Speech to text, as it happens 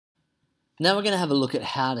Now we're going to have a look at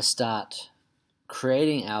how to start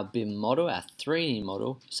creating our BIM model, our 3D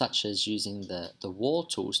model, such as using the wall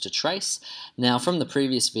tools to trace. Now from the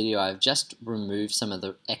previous video I've just removed some of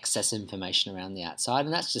the excess information around the outside,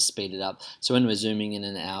 and that's just speeded up, so when we're zooming in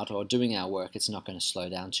and out or doing our work it's not going to slow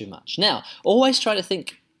down too much. Now always try to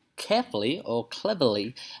think carefully or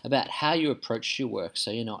cleverly about how you approach your work so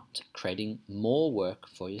you're not creating more work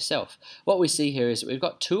for yourself. What we see here is that we've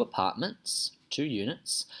got two apartments, two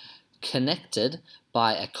units, connected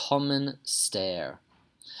by a common stair.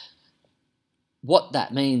 What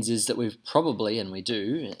that means is that we've probably, and we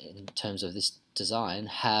do in terms of this design,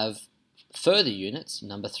 have further units,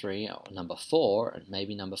 number 3 or number 4, and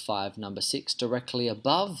maybe number 5, number 6, directly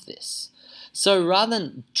above this. So rather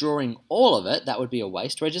than drawing all of it, that would be a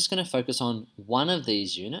waste, we're just going to focus on one of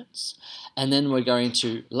these units, and then we're going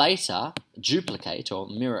to later duplicate or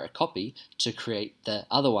mirror a copy to create the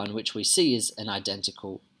other one, which we see is an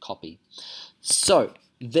identical copy. So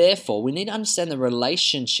therefore we need to understand the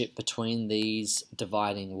relationship between these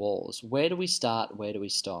dividing walls. Where do we start? Where do we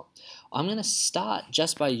stop? I'm going to start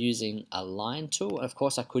just by using a line tool. Of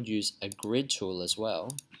course I could use a grid tool as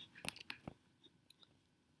well.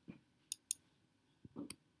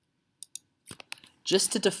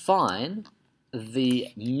 Just to define the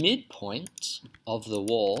midpoint of the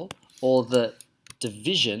wall or the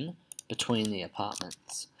division between the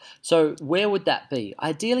apartments. So where would that be?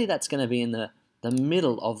 Ideally that's going to be in the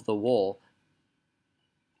middle of the wall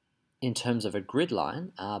in terms of a grid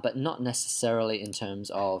line, but not necessarily in terms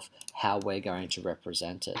of how we're going to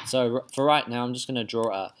represent it. So for right now I'm just going to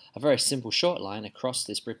draw a very simple short line across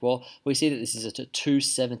this brick wall. We see that this is a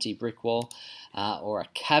 270 brick wall or a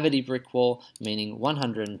cavity brick wall, meaning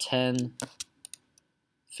 110,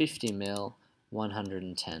 50 mil,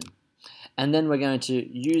 110. And then we're going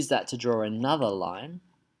to use that to draw another line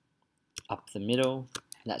up the middle.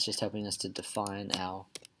 That's just helping us to define our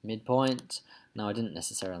midpoint. Now I didn't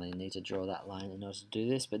necessarily need to draw that line in order to do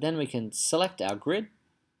this, but then we can select our grid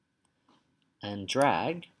and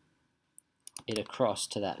drag it across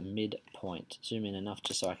to that midpoint. Zoom in enough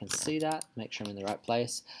just so I can see that, make sure I'm in the right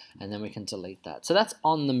place, and then we can delete that. So that's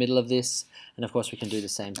on the middle of this, and of course we can do the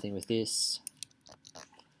same thing with this.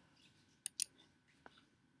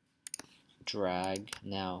 Drag.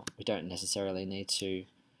 Now we don't necessarily need to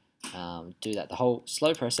do that the whole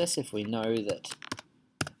slow process. If we know that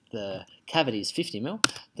the cavity is 50 mil,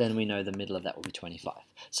 then we know the middle of that will be 25.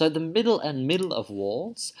 So the middle of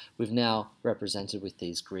walls we've now represented with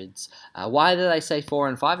these grids. Why did I say 4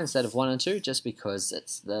 and 5 instead of 1 and 2? Just because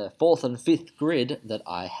it's the 4th and 5th grid that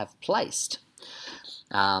I have placed.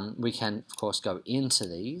 We can of course go into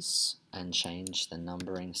these and change the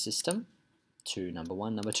numbering system to number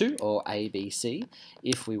 1, number 2, or A, B, C,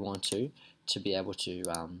 if we want to be able to,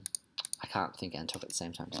 I can't think and talk at the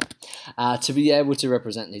same time, to be able to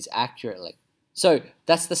represent these accurately. So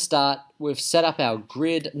that's the start. We've set up our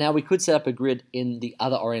grid. Now we could set up a grid in the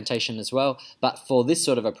other orientation as well, but for this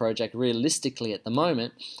sort of a project, realistically at the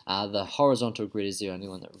moment, the horizontal grid is the only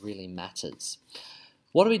one that really matters.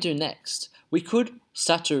 What do we do next? We could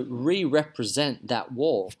start to re-represent that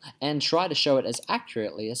wall and try to show it as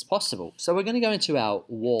accurately as possible. So we're going to go into our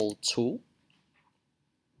wall tool.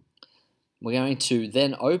 We're going to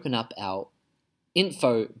then open up our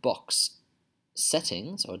info box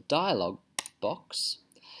settings or dialog box,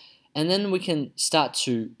 and then we can start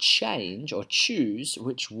to change or choose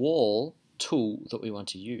which wall tool that we want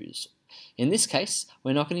to use. In this case,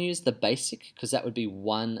 we're not going to use the basic because that would be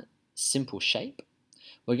one simple shape.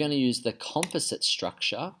 We're going to use the composite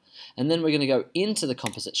structure, and then we're going to go into the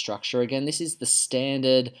composite structure. Again, this is the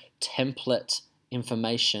standard template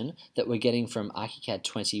information that we're getting from ArchiCAD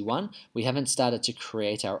 21. We haven't started to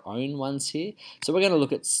create our own ones here, so we're going to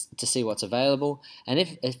look at to see what's available, and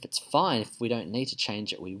if it's fine, if we don't need to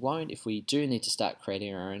change it, we won't. If we do need to start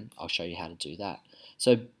creating our own, I'll show you how to do that.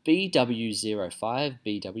 So BW05,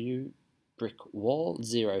 BW brick wall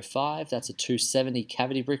 05, that's a 270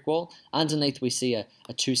 cavity brick wall. Underneath we see a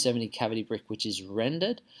 270 cavity brick which is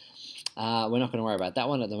rendered. We're not going to worry about that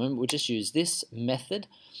one at the moment. We'll just use this method.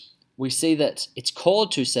 We see that it's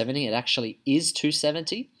called 270, it actually is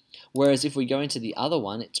 270, whereas if we go into the other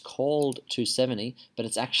one, it's called 270, but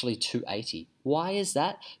it's actually 280. Why is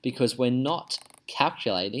that? Because we're not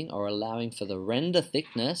calculating or allowing for the render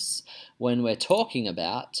thickness when we're talking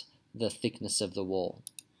about the thickness of the wall.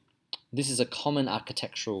 This is a common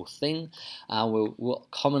architectural thing. We'll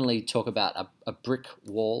commonly talk about a brick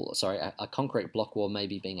wall, sorry, a concrete block wall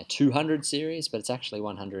maybe being a 200 series, but it's actually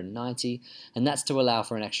 190, and that's to allow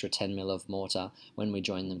for an extra 10 mil of mortar when we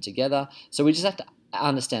join them together. So we just have to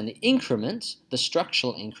understand the increment, the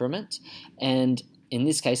structural increment, and In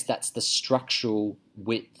this case, that's the structural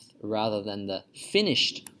width rather than the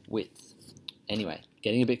finished width. Anyway,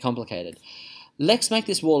 getting a bit complicated. Let's make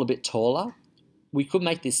this wall a bit taller. We could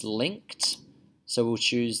make this linked, so we'll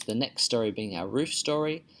choose the next story being our roof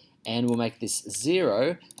story, and we'll make this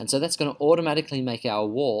 0, and so that's going to automatically make our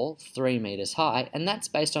wall 3 meters high, and that's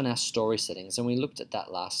based on our story settings, and we looked at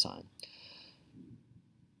that last time.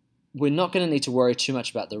 We're not going to need to worry too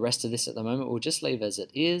much about the rest of this at the moment. We'll just leave as it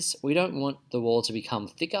is. We don't want the wall to become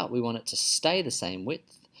thicker. We want it to stay the same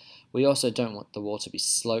width. We also don't want the wall to be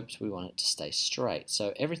sloped. We want it to stay straight.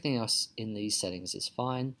 So everything else in these settings is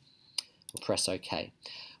fine. We'll press OK.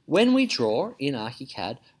 When we draw in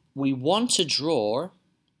ArchiCAD, we want to draw,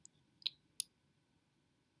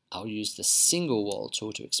 I'll use the single wall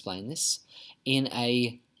tool to explain this, in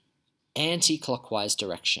a anti-clockwise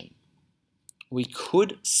direction. We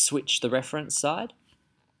could switch the reference side,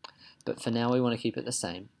 but for now we want to keep it the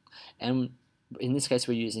same. And in this case,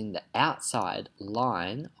 we're using the outside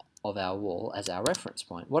line of our wall as our reference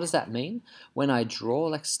point. What does that mean? When I draw,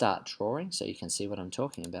 let's start drawing so you can see what I'm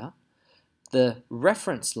talking about. The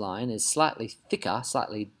reference line is slightly thicker,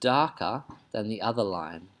 slightly darker than the other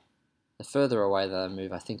line. The further away that I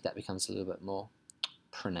move, I think that becomes a little bit more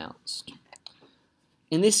pronounced.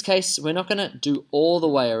 In this case, we're not going to do all the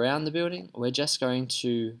way around the building. We're just going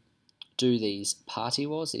to do these party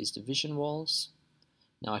walls, these division walls.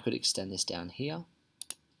 Now I could extend this down here.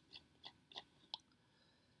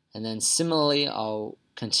 And then similarly, I'll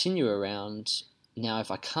continue around. Now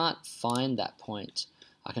if I can't find that point,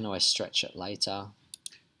 I can always stretch it later.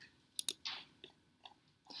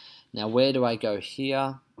 Now where do I go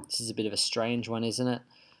here? This is a bit of a strange one, isn't it?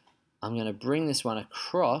 I'm going to bring this one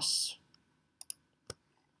across.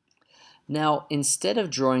 Now, instead of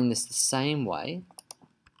drawing this the same way,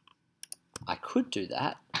 I could do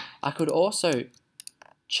that. I could also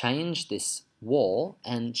change this wall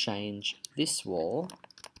and change this wall.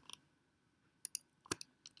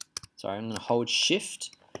 Sorry, I'm going to hold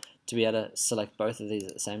Shift to be able to select both of these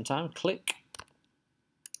at the same time. Click,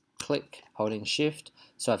 click, holding Shift.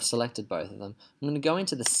 So I've selected both of them. I'm going to go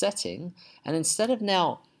into the setting, and instead of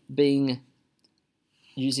now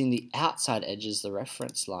using the outside edge as the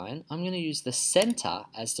reference line, I'm going to use the center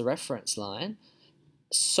as the reference line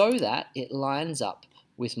so that it lines up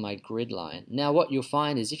with my grid line. Now what you'll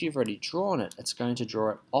find is if you've already drawn it, it's going to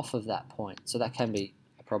draw it off of that point, so that can be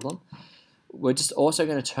a problem. We're just also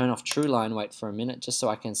going to turn off true line weight for a minute just so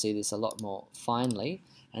I can see this a lot more finely,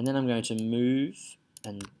 and then I'm going to move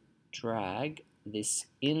and drag this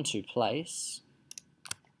into place.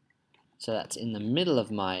 So that's in the middle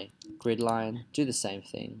of my grid line. Do the same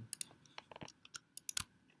thing.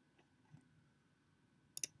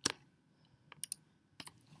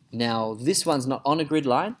 Now this one's not on a grid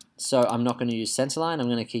line, so I'm not going to use center line. I'm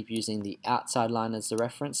going to keep using the outside line as the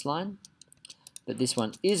reference line. But this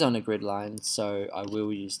one is on a grid line, so I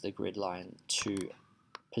will use the grid line to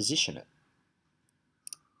position it.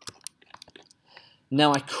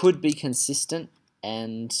 Now I could be consistent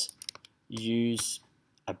and use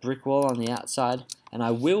a brick wall on the outside, and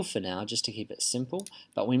I will for now just to keep it simple,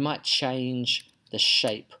 but we might change the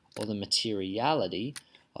shape or the materiality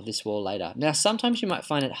of this wall later. Now sometimes you might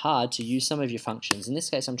find it hard to use some of your functions. In this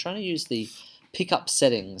case I'm trying to use the pickup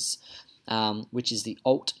settings, which is the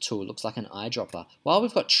Alt tool. It looks like an eyedropper. While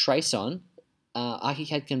we've got trace on,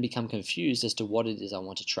 ArchiCAD can become confused as to what it is I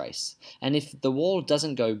want to trace. And if the wall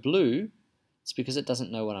doesn't go blue, it's because it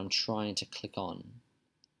doesn't know what I'm trying to click on.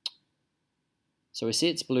 So we see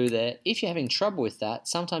it's blue there. If you're having trouble with that,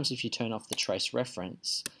 sometimes if you turn off the trace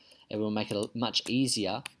reference, it will make it much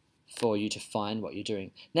easier for you to find what you're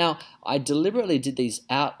doing. Now, I deliberately did these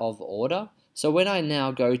out of order, so when I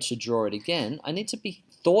now go to draw it again, I need to be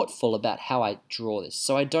thoughtful about how I draw this.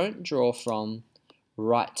 So I don't draw from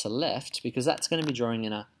right to left, because that's going to be drawing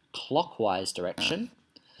in a clockwise direction.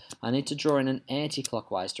 I need to draw in an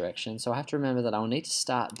anti-clockwise direction, so I have to remember that I'll need to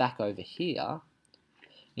start back over here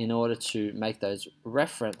in order to make those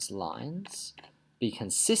reference lines be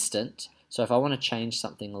consistent. So if I want to change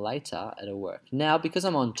something later, it'll work. Now, because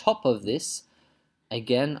I'm on top of this,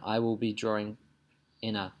 again, I will be drawing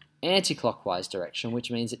in a anti-clockwise direction, which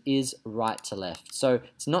means it is right to left. So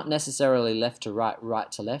it's not necessarily left to right, right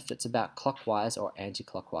to left. It's about clockwise or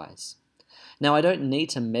anti-clockwise. Now, I don't need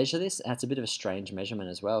to measure this. That's a bit of a strange measurement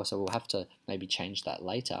as well, so we'll have to maybe change that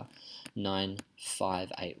later.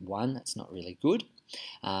 9581, that's not really good.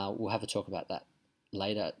 We'll have a talk about that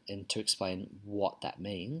later and to explain what that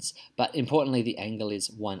means. But importantly, the angle is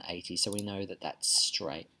 180, so we know that that's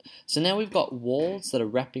straight. So now we've got walls that are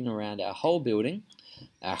wrapping around our whole building,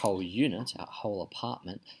 our whole unit, our whole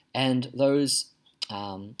apartment, and those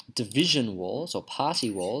division walls or party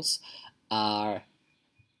walls are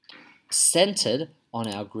centered on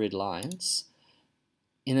our grid lines.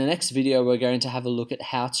 In the next video, we're going to have a look at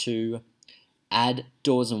how to add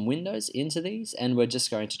doors and windows into these, and we're just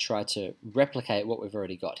going to try to replicate what we've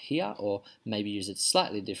already got here, or maybe use a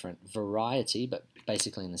slightly different variety, but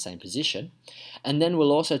basically in the same position. And then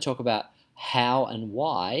we'll also talk about how and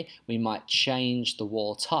why we might change the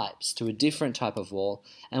wall types to a different type of wall,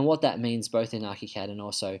 and what that means both in ArchiCAD and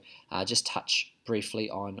also just touch briefly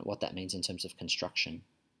on what that means in terms of construction.